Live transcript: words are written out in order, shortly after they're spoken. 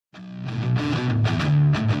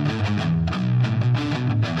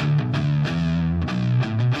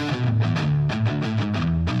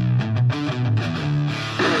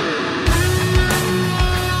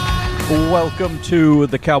welcome to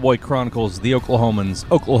the Cowboy Chronicles, the Oklahomans,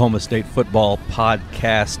 Oklahoma State football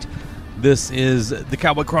podcast. This is the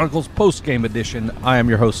Cowboy Chronicles post-game edition. I am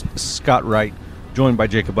your host, Scott Wright, joined by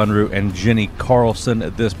Jacob Unruh and Jenny Carlson.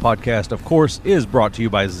 This podcast, of course, is brought to you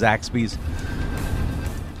by Zaxby's,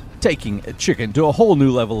 taking chicken to a whole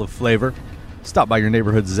new level of flavor. Stop by your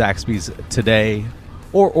neighborhood Zaxby's today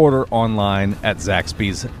or order online at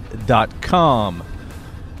zaxby's.com.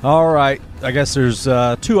 All right, I guess there's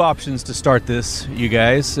two options to start this, you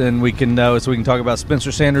guys, and we can talk about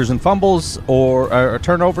Spencer Sanders and fumbles or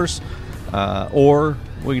turnovers, or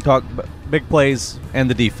we can talk big plays and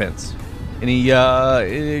the defense. Any you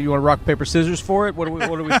want to rock paper scissors for it? What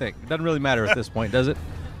do we think? It doesn't really matter at this point, does it?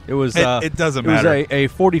 It was it doesn't matter. It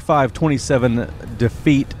was a 45-27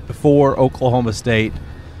 defeat for Oklahoma State.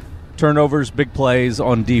 Turnovers, big plays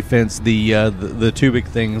on defense, the two big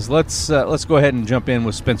things. Let's go ahead and jump in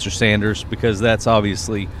with Spencer Sanders, because that's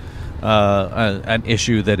obviously an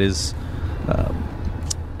issue that is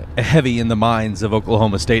heavy in the minds of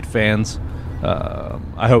Oklahoma State fans.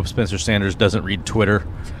 I hope Spencer Sanders doesn't read Twitter,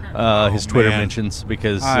 his Twitter mentions,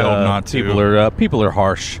 because I hope not to. People are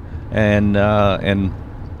harsh and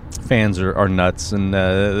fans are nuts, and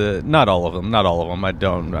not all of them.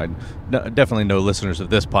 I definitely know listeners of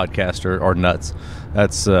this podcast are nuts.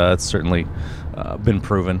 That's certainly been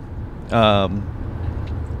proven. I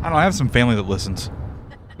have some family that listens.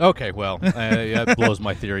 Okay, well, that blows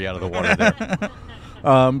my theory out of the water there.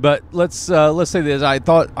 But let's say this. I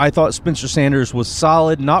thought Spencer Sanders was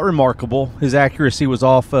solid, not remarkable. His accuracy was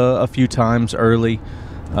off a few times early.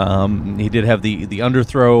 He did have the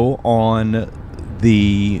underthrow on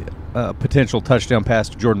the potential touchdown pass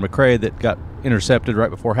to Jordan McRae that got intercepted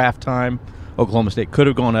right before halftime. Oklahoma State could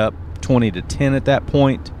have gone up 20-10 at that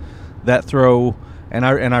point. That throw, and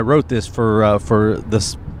I wrote this for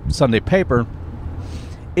the Sunday paper.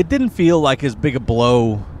 It didn't feel like as big a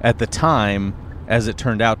blow at the time as it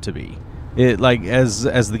turned out to be. It as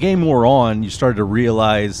the game wore on, you started to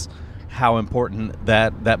realize how important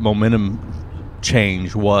that momentum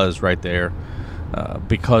change was right there.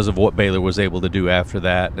 Because of what Baylor was able to do after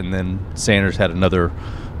that, and then Sanders had another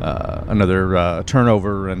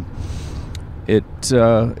turnover, and it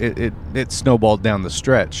snowballed down the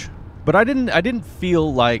stretch. But I didn't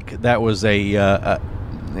feel like that was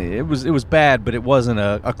it was bad, but it wasn't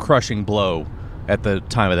a crushing blow at the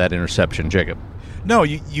time of that interception, Jacob. No,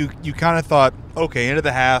 you kind of thought, okay, into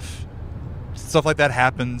the half, stuff like that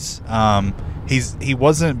happens. He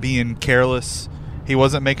wasn't being careless. He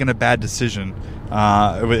wasn't making a bad decision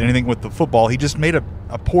with anything with the football. He just made a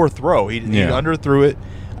poor throw. He underthrew it,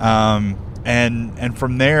 and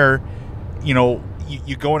from there,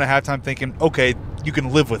 you go into halftime thinking, okay, you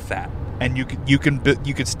can live with that, and you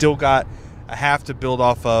could still got a half to build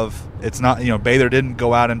off of. It's not, Baylor didn't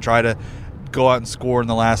go out and try to go out and score in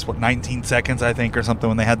the last 19 seconds, I think, or something,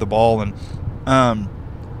 when they had the ball, and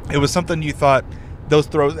it was something you thought those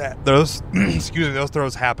throws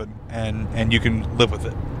happen, and you can live with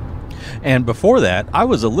it. And before that, I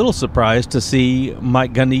was a little surprised to see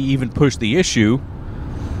Mike Gundy even push the issue.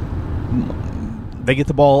 They get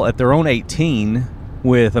the ball at their own 18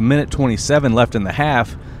 with 1:27 left in the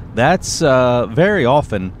half. That's very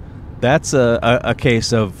often. That's a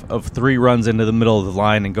case of three runs into the middle of the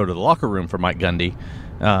line and go to the locker room for Mike Gundy.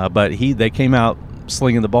 But they came out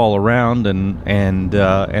slinging the ball around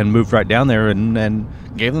and moved right down there and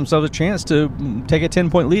gave themselves a chance to take a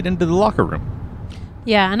 10-point lead into the locker room.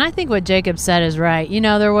 Yeah, and I think what Jacob said is right.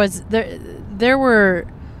 There were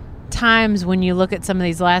times when you look at some of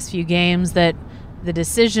these last few games that the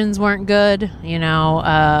decisions weren't good.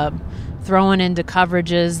 Throwing into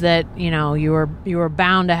coverages that you were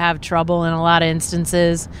bound to have trouble in a lot of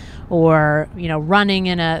instances, or running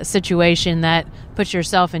in a situation that puts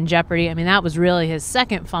yourself in jeopardy. I mean, that was really his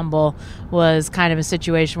second fumble, was kind of a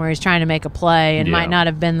situation where he's trying to make a play and might not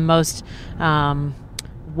have been the most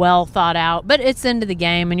well thought out, but it's into the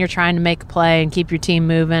game and you're trying to make a play and keep your team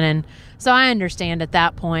moving, and so I understand at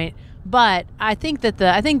that point. But I think that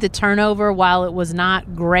the turnover, while it was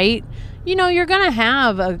not great, you're going to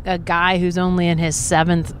have a guy who's only in his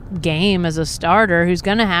 7th game as a starter who's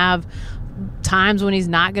going to have times when he's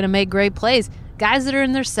not going to make great plays. Guys that are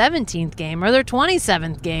in their 17th game or their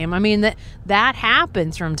 27th game. I mean, that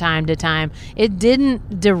happens from time to time. It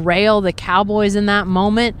didn't derail the Cowboys in that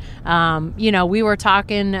moment. We were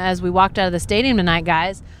talking as we walked out of the stadium tonight,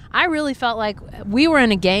 guys. I really felt like we were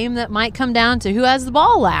in a game that might come down to who has the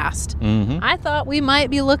ball last. Mm-hmm. I thought we might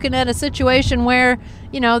be looking at a situation where,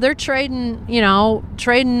 they're trading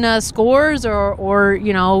scores or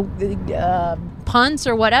punts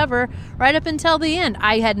or whatever right up until the end.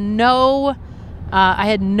 I had no I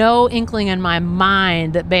had no inkling in my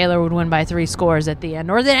mind that Baylor would win by 3 scores at the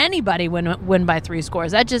end, or that anybody would win by 3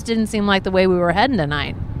 scores. That just didn't seem like the way we were heading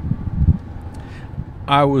tonight.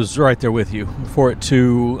 I was right there with you for it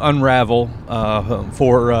to unravel,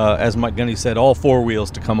 as Mike Gundy said, all 4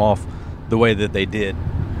 wheels to come off the way that they did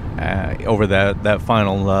over that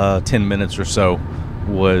final 10 minutes or so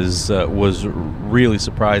was really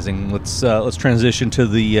surprising. Let's transition to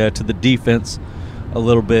the defense a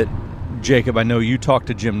little bit. Jacob, I know you talked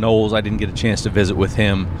to Jim Knowles. I didn't get a chance to visit with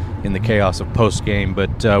him in the chaos of post game,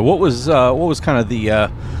 but what was kind of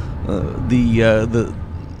the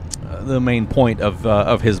main point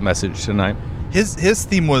of his message tonight? His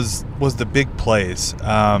theme was the big plays.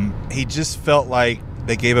 He just felt like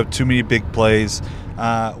they gave up too many big plays.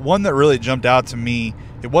 One that really jumped out to me,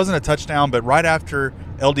 it wasn't a touchdown, but right after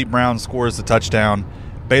L.D. Brown scores the touchdown,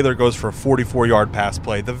 Baylor goes for a 44-yard pass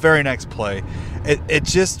play. The very next play, it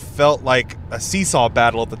just felt like a seesaw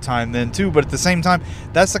battle at the time then too. But at the same time,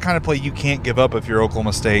 that's the kind of play you can't give up if you're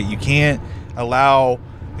Oklahoma State. You can't allow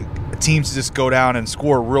teams to just go down and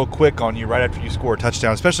score real quick on you right after you score a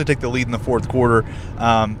touchdown, especially take the lead in the fourth quarter.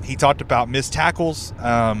 He talked about missed tackles,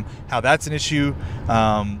 how that's an issue.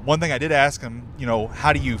 One thing I did ask him,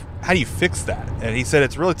 how do you fix that? And he said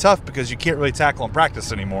it's really tough because you can't really tackle in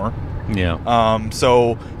practice anymore. Yeah.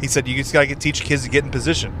 So he said you just got to teach kids to get in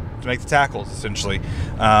position to make the tackles, essentially.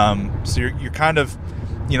 So you're kind of,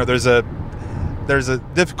 there's a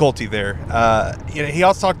difficulty there. He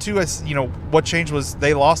also talked to us, what changed was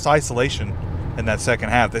they lost isolation in that second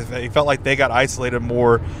half. They felt like they got isolated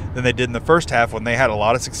more than they did in the first half when they had a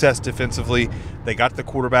lot of success defensively. They got the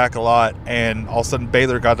quarterback a lot, and all of a sudden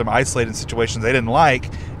Baylor got them isolated in situations they didn't like,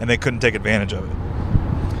 and they couldn't take advantage of it.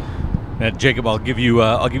 Now, Jacob, I'll give you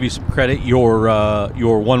some credit.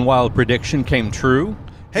 Your one wild prediction came true.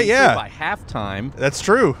 Hey, yeah, by halftime. That's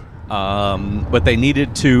true. But they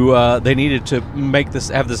needed to have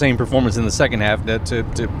the same performance in the second half to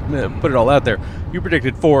put it all out there. You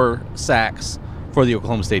predicted 4 sacks for the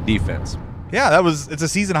Oklahoma State defense. Yeah, it's a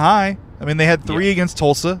season high. I mean, they had 3 against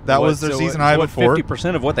Tulsa. That was their season high before.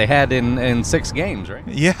 50% of what they had in 6 games, right?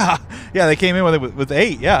 Yeah, they came in with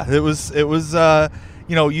 8. Yeah, it was.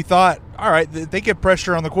 You thought, all right, they get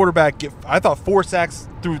pressure on the quarterback. I thought 4 sacks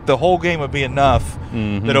through the whole game would be enough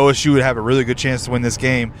that OSU would have a really good chance to win this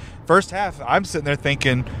game. First half, I'm sitting there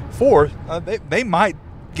thinking 4, they might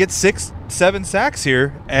get 6-7 sacks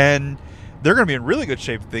here, and they're going to be in really good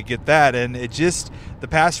shape if they get that. And the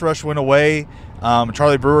pass rush went away.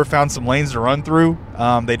 Charlie Brewer found some lanes to run through.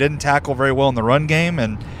 They didn't tackle very well in the run game,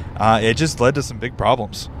 and it just led to some big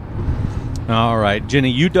problems. All right, Jenny,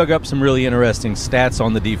 you dug up some really interesting stats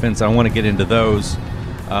on the defense. I want to get into those,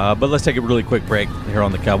 but let's take a really quick break here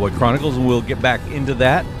on the Cowboy Chronicles, and we'll get back into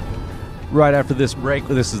that right after this break.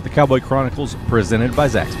 This is the Cowboy Chronicles presented by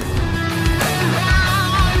Zaxby.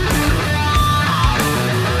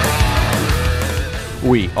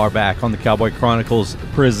 We are back on the Cowboy Chronicles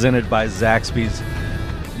presented by Zaxby's.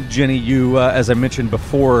 Jenny, you, as I mentioned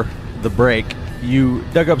before the break, you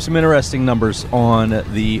dug up some interesting numbers on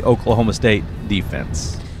the Oklahoma State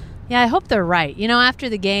defense. Yeah, I hope they're right. After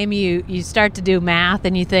the game, you start to do math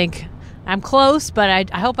and you think, I'm close,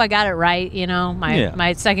 but I hope I got it right.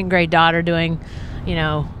 My second grade daughter doing,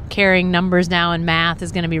 carrying numbers now in math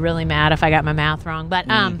is going to be really mad if I got my math wrong. But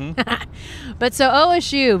but so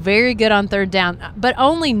OSU, very good on third down, but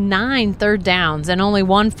only 9 third downs and only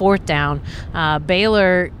 1 fourth down.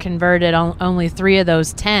 Baylor converted only 3 of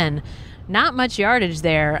those 10. Not much yardage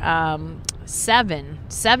there.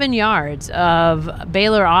 7 yards of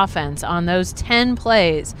Baylor offense on those 10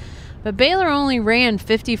 plays. But Baylor only ran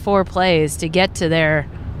 54 plays to get to their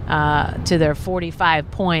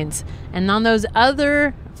 45 points. And on those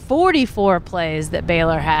other 44 plays that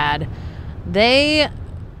Baylor had, they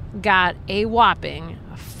got a whopping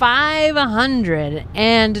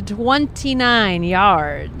 529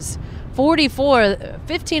 yards.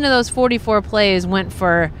 15 of those 44 plays went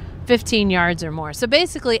for 15 yards or more. So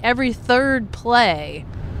basically every third play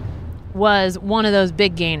was one of those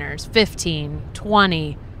big gainers, 15,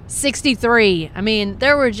 20, 63. I mean,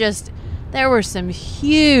 there were some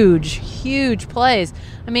huge plays.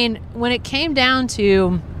 I mean, when it came down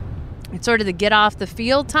to sort of the get off the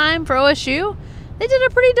field time for OSU, they did a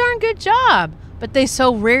pretty darn good job. But they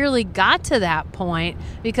so rarely got to that point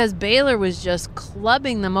because Baylor was just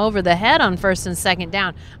clubbing them over the head on first and second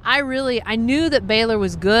down. I knew that Baylor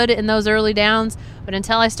was good in those early downs, but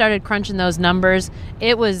until I started crunching those numbers,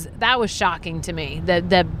 that was shocking to me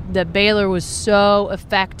that Baylor was so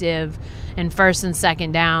effective in first and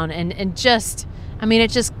second down, and just I mean,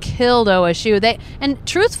 it just killed OSU. And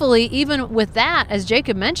truthfully, even with that, as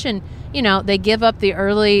Jacob mentioned, they give up the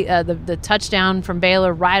early the touchdown from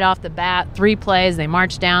Baylor right off the bat. 3 plays, they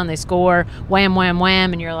march down, they score, wham, wham,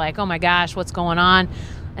 wham, and you're like, oh my gosh, what's going on?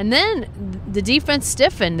 And then the defense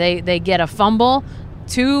stiffened. They get a fumble,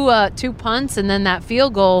 two punts, and then that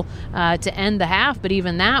field goal to end the half. But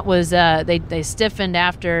even that was they stiffened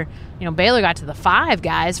after Baylor got to the 5,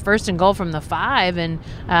 guys, 1st and goal from the 5, and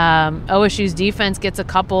OSU's defense gets a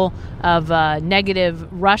couple of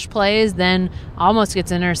negative rush plays, then almost gets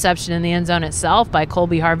an interception in the end zone itself by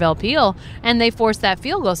Colby Harvell-Peel, and they forced that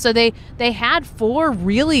field goal. So they had 4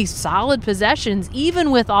 really solid possessions, even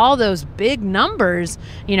with all those big numbers,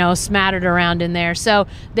 smattered around in there. So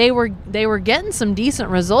they were getting some decent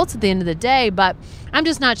results at the end of the day, but I'm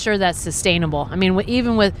just not sure that's sustainable. I mean,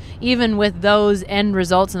 even with those end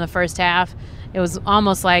results in the first half, it was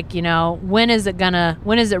almost like, when is it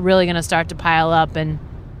really gonna start to pile up? And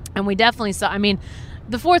we definitely saw. I mean,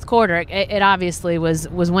 the fourth quarter, it obviously was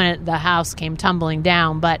when the house came tumbling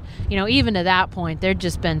down. But even to that point, there'd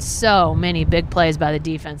just been so many big plays by the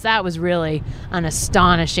defense. That was really an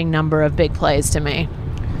astonishing number of big plays to me.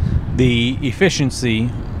 The efficiency,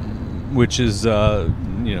 which is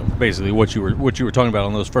basically what you were talking about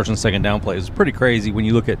on those first and second down plays, is pretty crazy when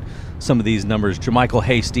you look at some of these numbers. JaMychal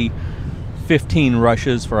Hasty, 15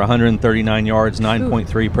 rushes for 139 yards,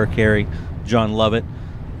 9.3 per carry. John Lovett,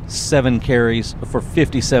 7 carries for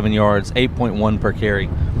 57 yards, 8.1 per carry.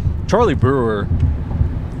 Charlie Brewer,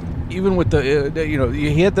 even with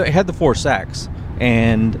he had the 4 sacks,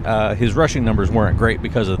 and his rushing numbers weren't great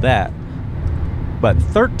because of that. But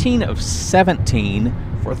 13 of 17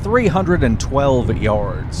 for 312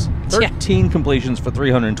 yards. 13 completions for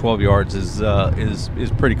 312 yards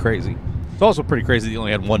is pretty crazy. It's also pretty crazy that he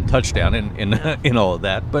only had 1 touchdown in all of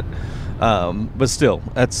that. But still,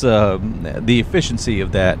 that's the efficiency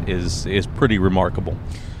of that is pretty remarkable.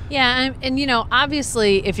 Yeah, and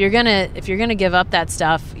obviously, if you're gonna give up that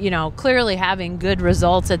stuff, clearly having good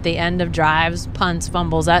results at the end of drives, punts,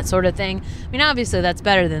 fumbles, that sort of thing. I mean, obviously that's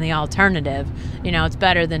better than the alternative. It's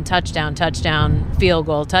better than touchdown, field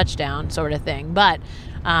goal, touchdown sort of thing. But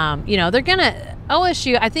they're gonna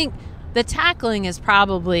OSU. I think the tackling is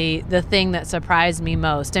probably the thing that surprised me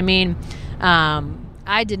most. I mean,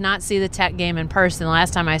 I did not see the Tech game in person. The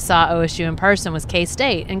last time I saw OSU in person was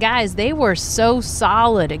K-State. And, guys, they were so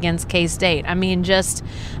solid against K-State. I mean, just,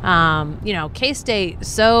 K-State the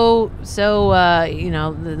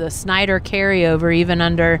Snyder carryover, even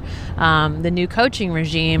under the new coaching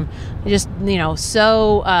regime, just,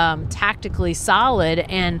 so tactically solid.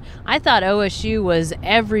 And I thought OSU was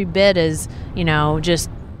every bit as, just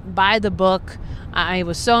by the book. I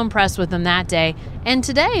was so impressed with them that day. And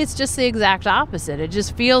today it's just the exact opposite. It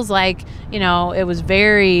just feels like, it was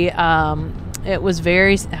very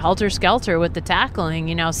helter-skelter with the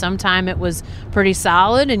tackling. Sometime it was pretty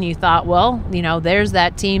solid and you thought, well, there's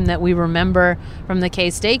that team that we remember from the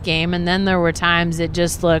K-State game. And then there were times it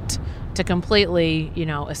just looked to completely,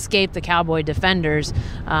 escape the Cowboy defenders,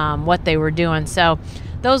 what they were doing. So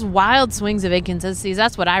those wild swings of inconsistencies,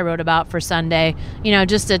 that's what I wrote about for Sunday.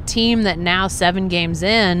 Just a team that now 7 games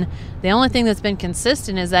in, the only thing that's been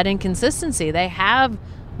consistent is that inconsistency. They have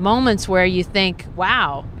moments where you think,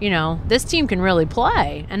 wow, this team can really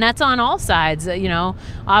play. And that's on all sides,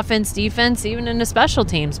 offense, defense, even in the special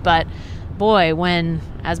teams. But, boy, when,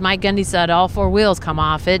 as Mike Gundy said, all 4 wheels come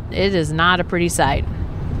off, it is not a pretty sight.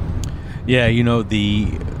 Yeah,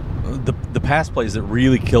 the pass plays that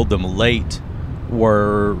really killed them late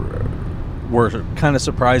were kind of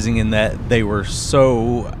surprising in that they were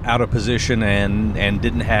so out of position and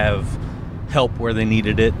didn't have help where they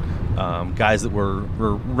needed it. Guys that were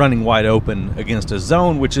running wide open against a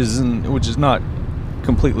zone, which is not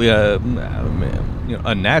completely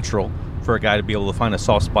unnatural for a guy to be able to find a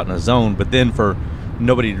soft spot in a zone, but then for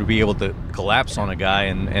nobody to be able to collapse on a guy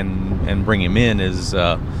and bring him in is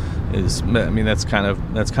that's kind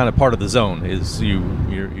of part of the zone. Is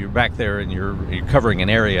you're back there and you're covering an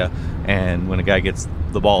area, and when a guy gets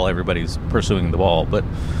the ball, everybody's pursuing the ball. But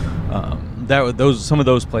some of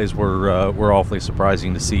those plays were awfully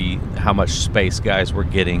surprising to see how much space guys were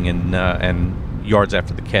getting and yards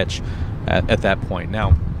after the catch at that point.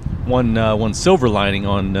 Now, one silver lining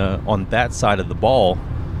on that side of the ball,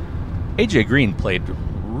 AJ Green played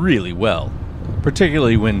really well,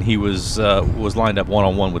 particularly when he was lined up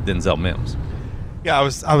one-on-one with Denzel Mims. Yeah,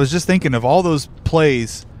 I was just thinking of all those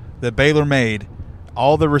plays that Baylor made,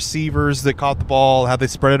 all the receivers that caught the ball, how they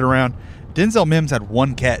spread it around. Denzel Mims had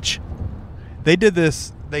 1 catch. They did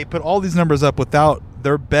this. They put all these numbers up without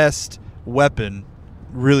their best weapon,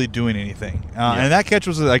 really doing anything. And that catch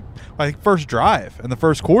was like I think first drive in the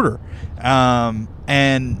first quarter,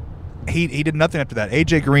 and he did nothing after that.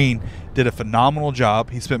 AJ Green did a phenomenal job.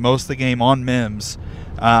 He spent most of the game on Mims,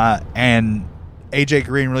 and AJ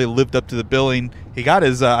Green really lived up to the billing. He got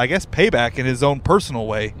his, I guess, payback in his own personal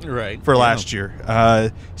way for last year.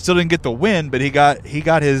 Still didn't get the win, but he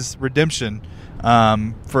got his redemption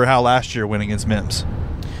for how last year went against Mims.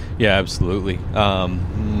 Yeah, absolutely.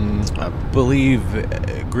 I believe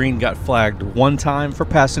Green got flagged one time for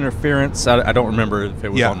pass interference. I don't remember if it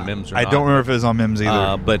was on Mims or not. I don't remember if it was on Mims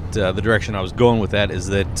either. But the direction I was going with that is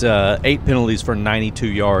that 8 penalties for 92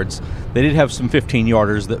 yards. They did have some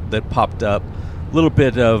 15-yarders that popped up. A little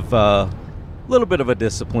bit of a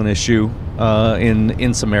discipline issue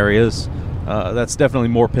in some areas. That's definitely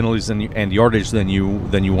more penalties and yardage than you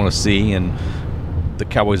want to see, and the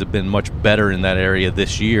Cowboys have been much better in that area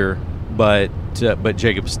this year. But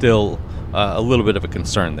Jacob's still a little bit of a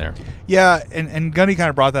concern there. Yeah, and Gundy kind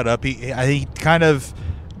of brought that up. He kind of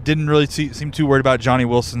didn't really seem too worried about Johnny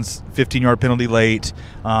Wilson's 15-yard penalty late.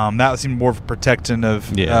 That seemed more protecting of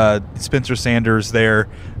Spencer Sanders there.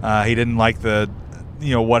 He didn't like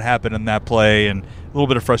what happened in that play, and a little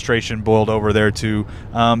bit of frustration boiled over there too.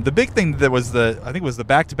 The big thing that was the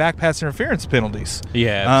back-to-back pass interference penalties.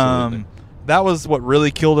 Yeah, absolutely. That was what really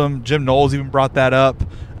killed him. Jim Knowles even brought that up.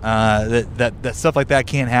 That stuff like that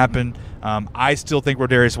can't happen. I still think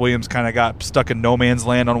Rodarius Williams kind of got stuck in no man's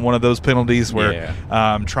land on one of those penalties where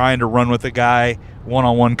trying to run with a guy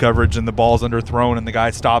one-on-one coverage and the ball's underthrown and the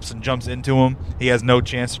guy stops and jumps into him. He has no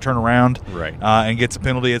chance to turn around and gets a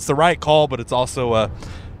penalty. It's the right call, but it's also a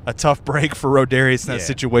tough break for Rodarius in that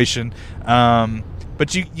situation.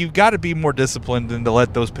 But you've got to be more disciplined than to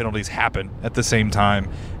let those penalties happen at the same time.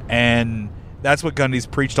 And that's what Gundy's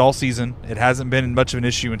preached all season. It hasn't been much of an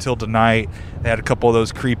issue until tonight. They had a couple of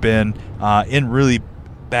those creep in really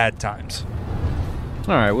bad times.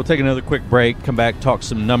 All right, we'll take another quick break, come back, talk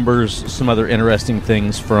some numbers, some other interesting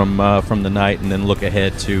things from the night, and then look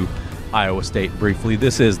ahead to Iowa State briefly.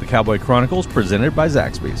 This is the Cowboy Chronicles presented by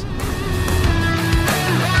Zaxby's.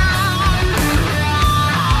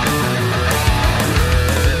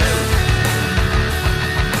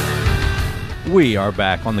 We are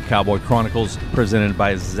back on the Cowboy Chronicles presented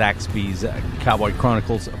by Zaxby's. Cowboy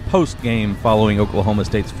Chronicles post-game following Oklahoma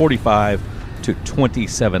State's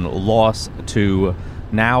 45-27 loss to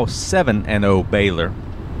now 7-0 Baylor.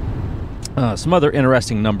 Some other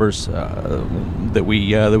interesting numbers that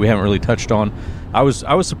we haven't really touched on. I was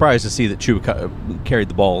surprised to see that Chuba carried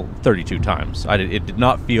the ball 32 times. It did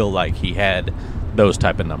not feel like he had those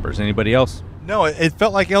type of numbers. Anybody else? No, it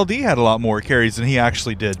felt like LD had a lot more carries than he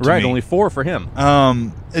actually did. Right, only 4 for him.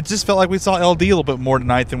 It just felt like we saw LD a little bit more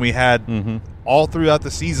tonight than we had all throughout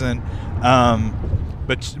the season.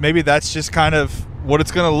 But maybe that's just kind of what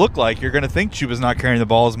it's going to look like. You're going to think Chuba's not carrying the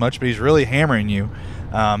ball as much, but he's really hammering you.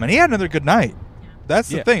 And he had another good night. That's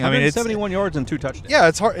the thing. I mean, it's 71 yards and 2 touchdowns. Yeah,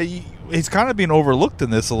 it's hard. He's kind of being overlooked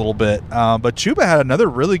in this a little bit. But Chuba had another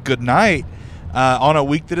really good night on a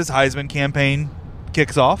week that his Heisman campaign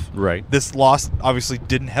kicks off. Right. This loss obviously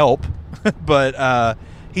didn't help, but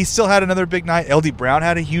he still had another big night. LD Brown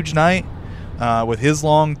had a huge night with his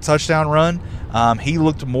long touchdown run. He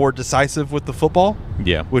looked more decisive with the football,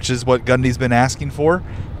 which is what Gundy's been asking for.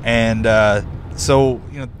 And so,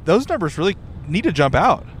 those numbers really need to jump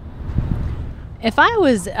out. If I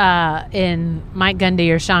was in Mike Gundy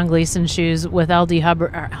or Sean Gleason's shoes with LD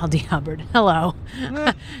Hubbard, hello.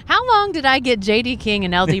 How long did I get J.D. King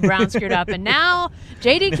and LD Brown screwed up? And now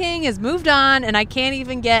J.D. King has moved on, and I can't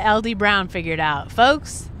even get LD Brown figured out.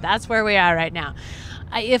 Folks, that's where we are right now.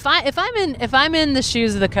 If I'm in the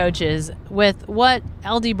shoes of the coaches with what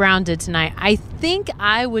LD Brown did tonight, I think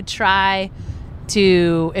I would try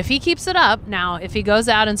to, if he keeps it up, now if he goes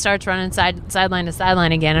out and starts running sideline to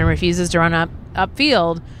sideline again and refuses to run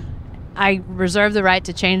upfield, I reserve the right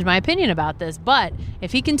to change my opinion about this. But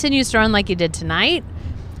if he continues to run like he did tonight,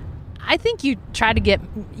 I think you try to get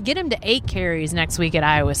him to 8 carries next week at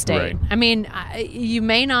Iowa State. Right. I mean, you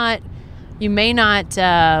may not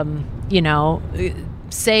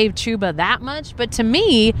save Chuba that much, but to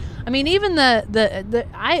me, I mean, even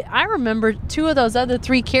I remember 2 of those other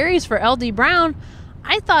 3 carries for LD Brown.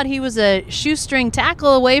 I thought he was a shoestring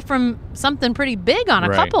tackle away from something pretty big on a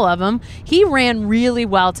couple of them. He ran really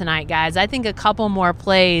well tonight, guys. I think a couple more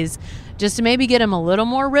plays just to maybe get him a little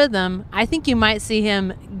more rhythm. I think you might see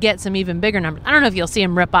him get some even bigger numbers. I don't know if you'll see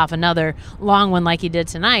him rip off another long one like he did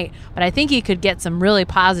tonight, but I think he could get some really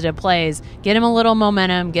positive plays, get him a little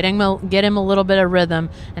momentum, get him a little bit of rhythm,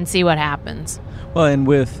 and see what happens. Well, and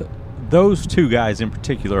with those 2 guys in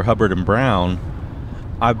particular, Hubbard and Brown,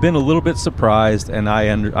 I've been a little bit surprised, and I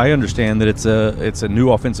understand that it's a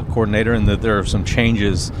new offensive coordinator and that there are some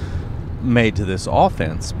changes made to this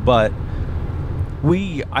offense, but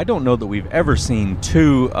I don't know that we've ever seen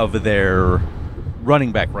two of their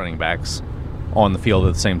running backs on the field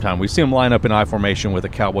at the same time. We see them line up in I formation with a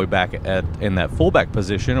Cowboy back in that fullback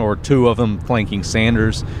position, or two of them flanking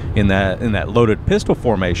Sanders in that loaded pistol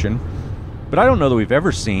formation. But I don't know that we've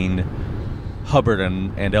ever seen Hubbard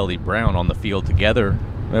and L.D. Brown on the field together,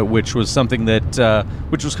 which was something that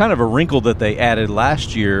which was kind of a wrinkle that they added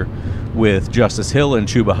last year with Justice Hill and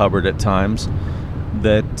Chuba Hubbard at times.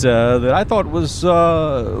 That I thought was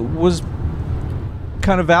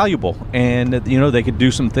kind of valuable, and they could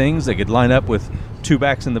do some things. They could line up with two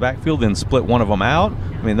backs in the backfield, then split one of them out.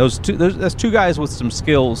 I mean, that's two guys with some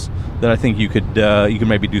skills that I think you could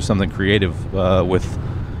maybe do something creative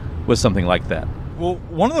with something like that. Well,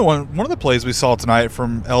 one of the plays we saw tonight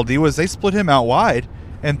from LD was they split him out wide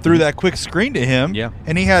and threw that quick screen to him. Yeah.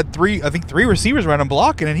 And he had three receivers around him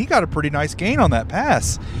blocking, and he got a pretty nice gain on that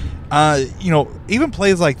pass. Even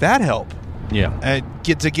plays like that help. Yeah. And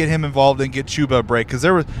get him involved and get Chuba a break, because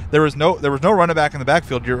there was no running back in the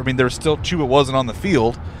backfield. There was still Chuba wasn't on the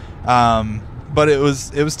field. But it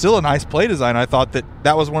was still a nice play design. I thought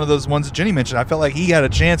that was one of those ones that Jenny mentioned. I felt like he had a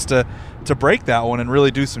chance to break that one and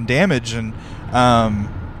really do some damage. And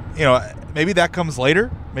maybe that comes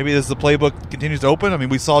later. Maybe as the playbook continues to open. I mean,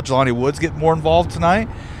 we saw Jelani Woods get more involved tonight.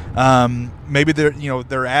 Maybe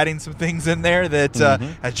they're adding some things in there that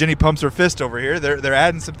as Jenny pumps her fist over here, they're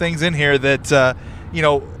adding some things in here that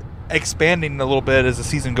expanding a little bit as the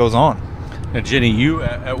season goes on. Now, Jenny, you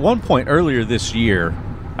at one point earlier this year,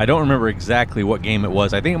 I don't remember exactly what game it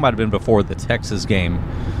was. I think it might have been before the Texas game.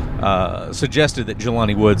 Suggested that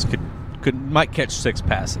Jelani Woods might catch 6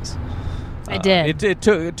 passes. I did. It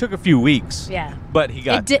took a few weeks. Yeah, but he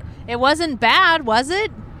got. It wasn't bad, was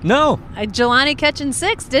it? No. Jelani catching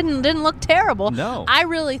 6 didn't look terrible. No. I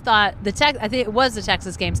really thought I think it was the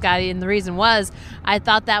Texas game, Scotty, and the reason was I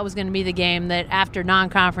thought that was going to be the game that after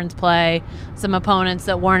non-conference play, some opponents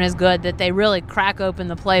that weren't as good, that they really crack open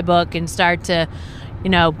the playbook and start to,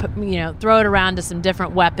 throw it around to some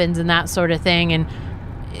different weapons and that sort of thing. And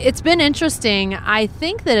it's been interesting. I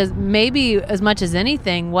think that maybe as much as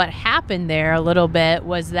anything, what happened there a little bit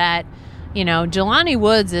was that, Jelani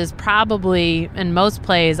Woods is probably in most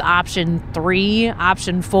plays option 3,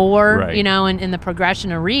 option 4, right. In the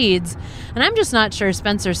progression of reads. And I'm just not sure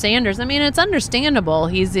Spencer Sanders. I mean, it's understandable.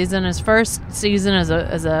 He's in his first season as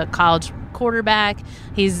a college quarterback.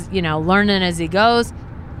 He's, learning as he goes.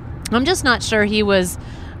 I'm just not sure he was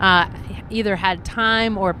either had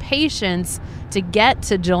time or patience to get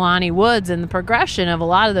to Jelani Woods and the progression of a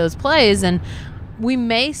lot of those plays. And we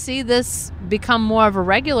may see this become more of a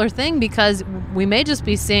regular thing, because we may just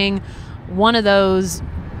be seeing one of those,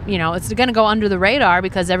 it's going to go under the radar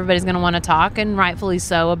because everybody's going to want to talk, and rightfully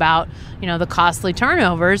so, about, the costly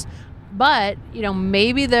turnovers. But,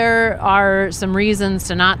 maybe there are some reasons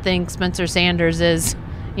to not think Spencer Sanders is,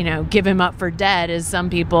 give him up for dead, as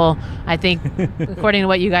some people, I think, according to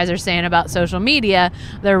what you guys are saying about social media,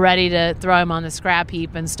 they're ready to throw him on the scrap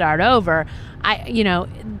heap and start over.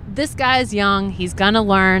 This guy's young. He's going to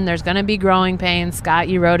learn. There's going to be growing pains. Scott,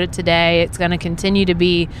 you wrote it today. It's going to continue to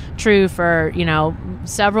be true for,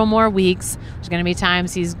 several more weeks. There's going to be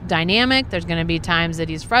times he's dynamic. There's going to be times that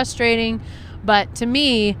he's frustrating. But to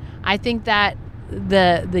me, I think that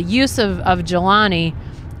the use of Jelani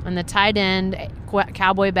and the tight end,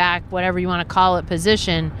 Cowboy back, whatever you want to call it,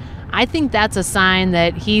 position, I think that's a sign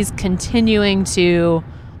that he's continuing to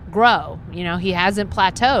grow. He hasn't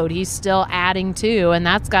plateaued. He's still adding to, and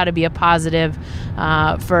that's got to be a positive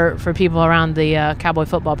for people around the Cowboy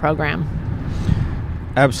football program.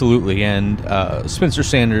 Absolutely. And Spencer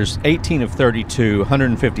Sanders, 18 of 32,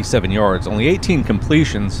 157 yards, only 18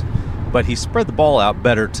 completions, but he spread the ball out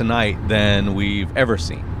better tonight than we've ever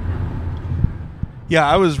seen. Yeah,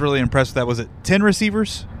 I was really impressed with that. Was it 10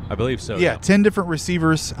 receivers? I believe so. Yeah, 10 different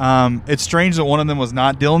receivers. It's strange that one of them was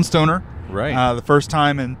not Dylan Stoner. Right. The first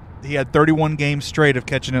time, and he had 31 games straight of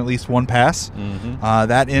catching at least one pass. Mm-hmm.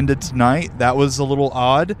 That ended tonight. That was a little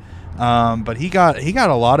odd, but he got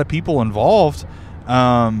a lot of people involved.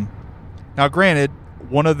 Now, granted,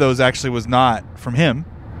 one of those actually was not from him.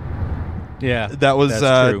 Yeah, that was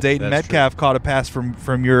Dayton Metcalf caught a pass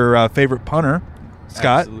from your favorite punter,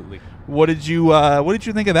 Scott. Absolutely. What did you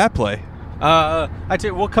think of that play? I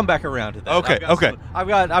tell you, we'll come back around to that. Okay. I've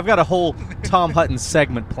got a whole Tom Hutton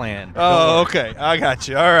segment planned. Oh, okay. I got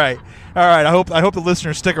you. All right. I hope the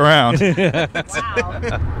listeners stick around.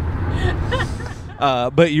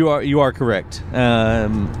 But you are correct.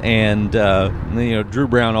 And Drew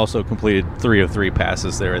Brown also completed 3 of 3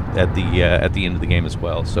 passes there at the end of the game as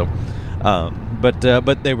well. So, but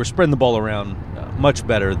they were spreading the ball around much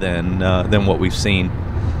better than what we've seen.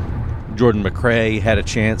 Jordan McRae had a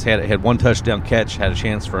chance, had 1 touchdown catch, had a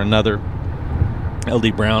chance for another.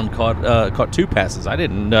 LD Brown caught 2 passes. I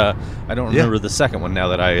don't remember the second one now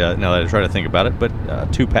that I try to think about it, but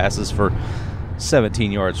 2 passes for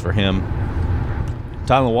 17 yards for him.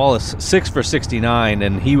 Tylan Wallace 6 for 69,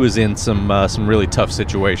 and he was in some really tough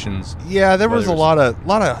situations. Yeah, there was a lot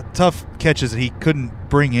of tough catches that he couldn't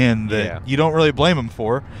bring in that you don't really blame him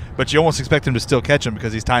for, but you almost expect him to still catch them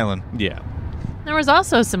because he's Tylan. Yeah. There was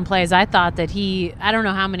also some plays I thought that I don't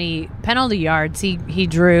know how many penalty yards he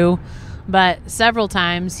drew, but several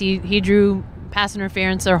times he drew pass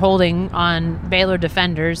interference or holding on Baylor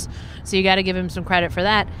defenders. So you got to give him some credit for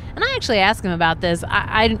that. And I actually asked him about this.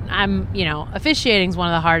 I'm officiating is one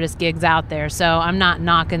of the hardest gigs out there, so I'm not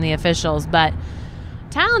knocking the officials, but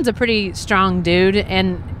Tylan's a pretty strong dude,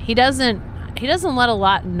 and he doesn't let a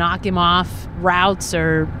lot knock him off routes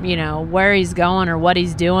or where he's going or what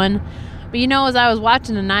he's doing. But as I was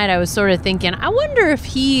watching tonight, I was sort of thinking, I wonder if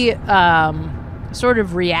he sort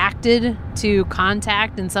of reacted to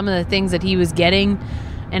contact and some of the things that he was getting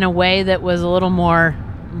in a way that was a little more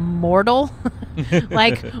mortal.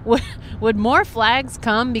 Like, would more flags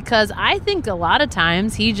come? Because I think a lot of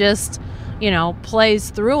times he just, plays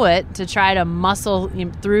through it to try to muscle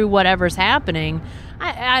through whatever's happening.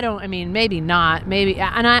 Maybe not. Maybe,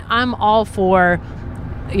 and I'm all for,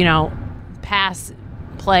 pass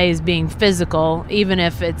plays being physical, even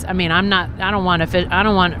if it's. I don't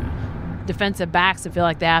want defensive backs to feel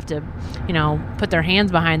like they have to, put their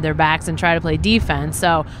hands behind their backs and try to play defense.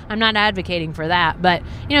 So I'm not advocating for that, but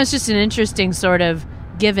it's just an interesting sort of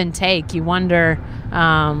give and take. You wonder,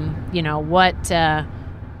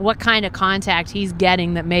 what kind of contact he's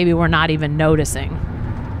getting that maybe we're not even noticing.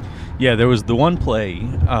 Yeah, there was the one play,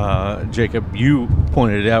 Jacob, you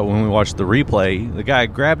pointed it out when we watched the replay. The guy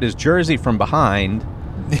grabbed his jersey from behind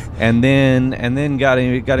and then got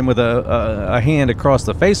him with a hand across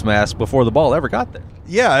the face mask before the ball ever got there.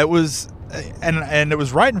 Yeah, it was, and it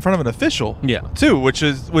was right in front of an official. Yeah, too, which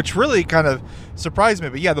really kind of surprised me.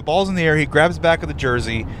 But yeah, the ball's in the air. He grabs the back of the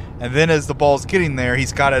jersey, and then as the ball's getting there,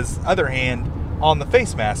 he's got his other hand on the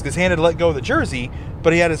face mask. His hand had let go of the jersey,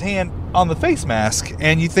 but he had his hand on the face mask.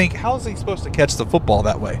 And you think, how is he supposed to catch the football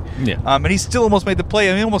that way? Yeah. And he still almost made the play.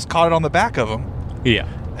 He almost caught it on the back of him. Yeah.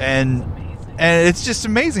 And it's just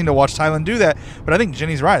amazing to watch Tylan do that. But I think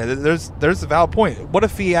Jenny's right. There's a valid point. What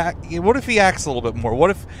if he acts a little bit more? What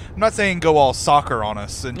if, I'm not saying go all soccer on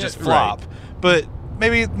us and just flop, right, but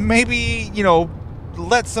maybe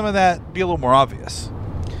let some of that be a little more obvious.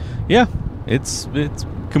 Yeah, it's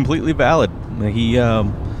completely valid. He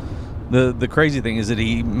the crazy thing is that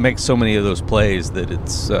he makes so many of those plays that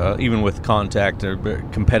it's even with contact or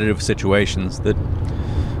competitive situations that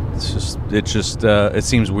it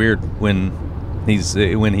seems weird when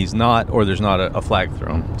he's not, or there's not a flag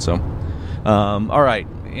thrown. So, all right.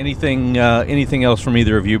 Anything else from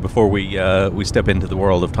either of you before we step into the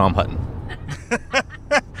world of Tom Hutton?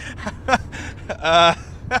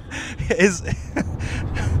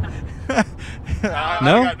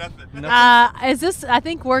 No? I got nothing. Is this? I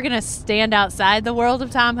think we're gonna stand outside the world of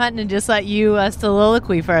Tom Hutton and just let you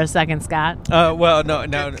soliloquy for a second, Scott. Well, no.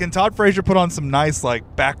 Can Todd Frazier put on some nice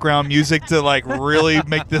background music to really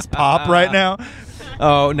make this pop right now?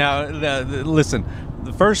 Oh, now listen.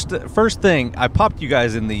 The first thing, I popped you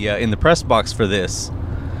guys in the press box for this,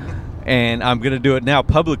 and I'm gonna do it now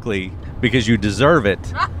publicly because you deserve it.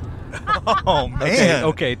 Oh man.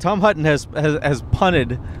 Okay. Tom Hutton has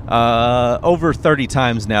punted over 30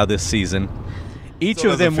 times now this season. Each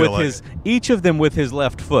of them with his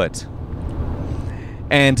left foot.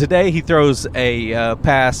 And today he throws a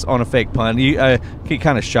pass on a fake punt. He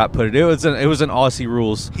kind of shot put it. It was an Aussie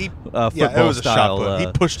rules football it was style. A shot put.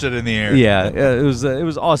 He pushed it in the air. Yeah, it was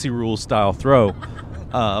Aussie rules style throw.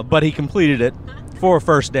 But he completed it for a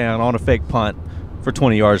first down on a fake punt for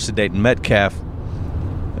 20 yards to Dayton Metcalf.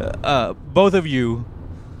 Both of you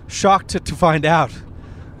shocked to find out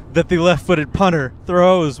that the left-footed punter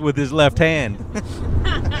throws with his left hand.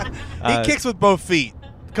 He kicks with both feet.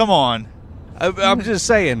 Come on. I'm just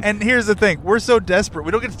saying. And here's the thing. We're so desperate.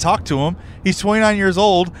 We don't get to talk to him. He's 29 years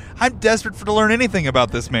old. I'm desperate to learn anything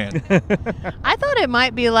about this man. I thought it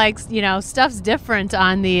might be stuff's different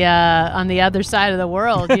on the other side of the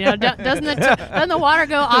world. Doesn't the water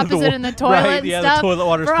go opposite in the toilet right, and yeah, stuff? the toilet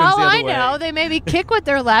water For spins all the other I way. know, they maybe kick with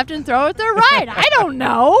their left and throw with their right. I don't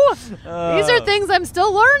know. These are things I'm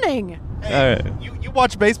still learning. Hey, you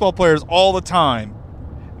watch baseball players all the time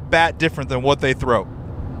bat different than what they throw.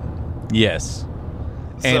 Yes.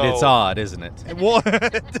 And So- it's odd, isn't it? What?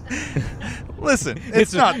 Listen,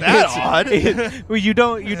 it's not that odd. Well, you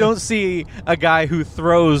don't see a guy who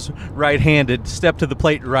throws right-handed step to the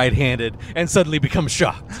plate right-handed and suddenly become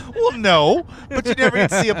shocked. Well, no, but you never even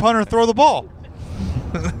see a punter throw the ball.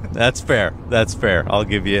 That's fair. That's fair. I'll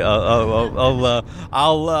give you. I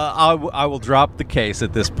will drop the case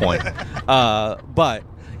at this point. But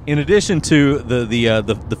in addition to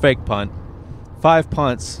the fake punt, 5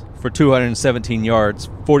 punts for 217 yards,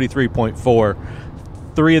 43.4.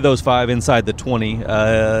 3 of those 5 inside the 20.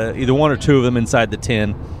 Either 1 or 2 of them inside the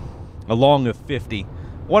 10. A long of 50.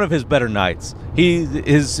 One of his better nights.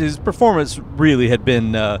 His performance really had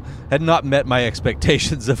not met my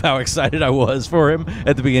expectations of how excited I was for him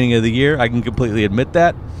at the beginning of the year. I can completely admit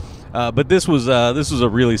that. But this was a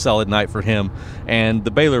really solid night for him. And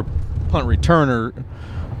the Baylor punt returner,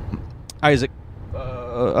 Isaac.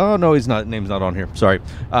 Oh no, he's not. Name's not on here. Sorry.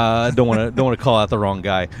 Don't want to call out the wrong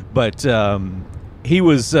guy. But he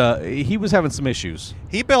was having some issues.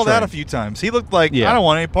 He bailed out Trying. a few times. He looked like, Yeah. I don't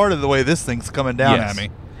want any part of the way this thing's coming down Yes. at me.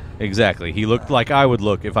 Exactly. He looked like I would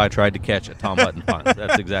look if I tried to catch a Tom Hutton punt.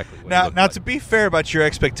 That's exactly what he Now, looked now like. to be fair about your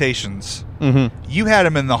expectations, Mhm. you had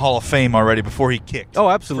him in the Hall of Fame already before he kicked. Oh,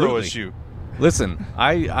 for absolutely. OSU. Listen,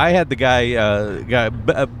 I had the guy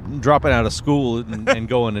dropping out of school and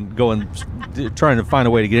going trying to find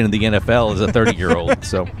a way to get into the NFL as a 30-year-old.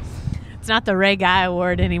 So It's not the Ray Guy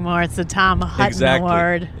Award anymore. It's the Tom Hutton Exactly.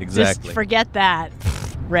 Award. Exactly. Just forget that.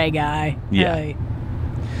 Ray Guy. Yeah. Hey.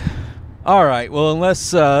 all right. Well,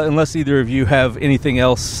 unless either of you have anything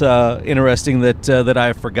else interesting that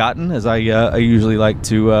I've forgotten, as I usually like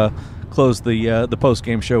to close the post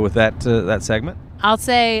game show with that segment. I'll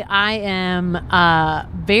say I am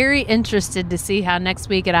very interested to see how next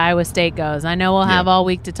week at Iowa State goes. I know we'll have Yeah. all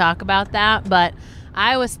week to talk about that, but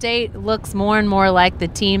Iowa State looks more and more like the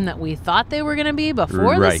team that we thought they were going to be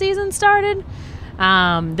before the Right. season started.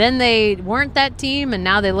 Then they weren't that team, and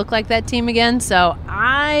now they look like that team again. So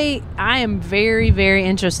I am very, very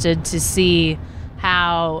interested to see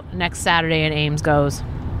how next Saturday in Ames goes.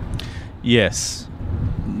 Yes.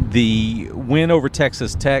 The win over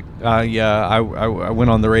Texas Tech. I went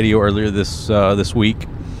on the radio earlier this week,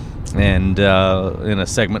 and in a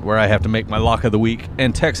segment where I have to make my lock of the week,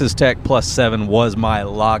 and Texas Tech +7 was my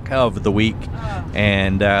lock of the week,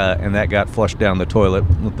 and that got flushed down the toilet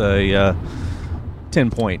with a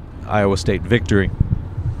 10-point Iowa State victory.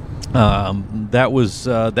 That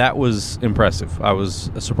was impressive. I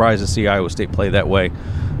was surprised to see Iowa State play that way.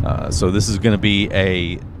 So this is going to be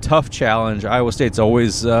a tough challenge. Iowa State's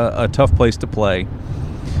always a tough place to play.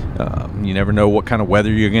 You never know what kind of weather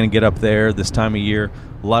you're going to get up there this time of year.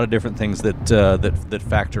 A lot of different things that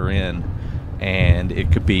factor in, and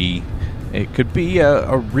it could be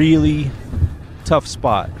a really tough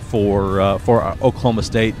spot for Oklahoma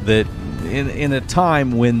State that in a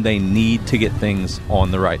time when they need to get things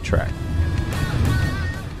on the right track.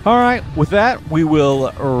 All right, with that, we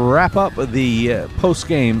will wrap up the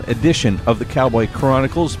post-game edition of the Cowboy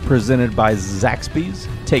Chronicles presented by Zaxby's,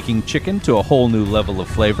 taking chicken to a whole new level of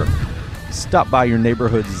flavor. Stop by your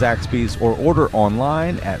neighborhood Zaxby's or order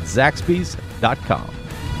online at zaxby's.com.